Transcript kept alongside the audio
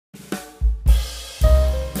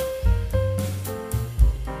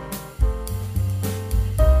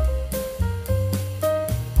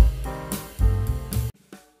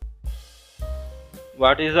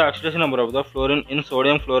What is the oxidation number of the fluorine in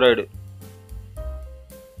sodium fluoride?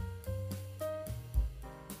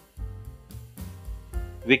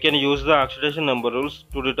 We can use the oxidation number rules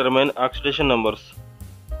to determine oxidation numbers.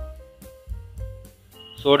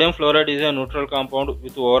 Sodium fluoride is a neutral compound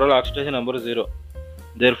with overall oxidation number 0.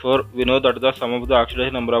 Therefore, we know that the sum of the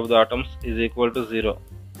oxidation number of the atoms is equal to 0.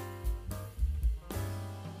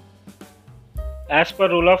 As per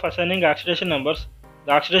rule of assigning oxidation numbers,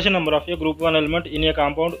 the oxidation number of a group 1 element in a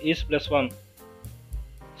compound is +1.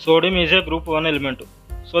 Sodium is a group 1 element,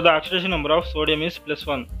 so the oxidation number of sodium is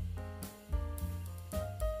 +1.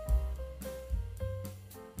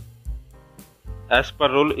 As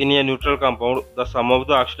per rule, in a neutral compound, the sum of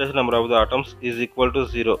the oxidation number of the atoms is equal to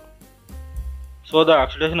 0. So the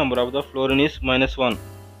oxidation number of the fluorine is -1.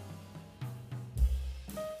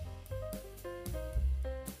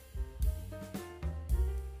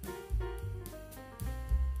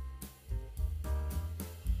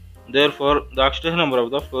 Therefore, the oxidation number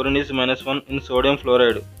of the fluorine is -1 in sodium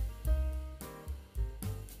fluoride.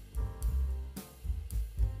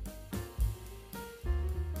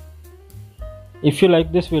 If you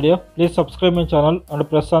like this video, please subscribe my channel and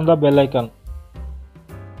press on the bell icon.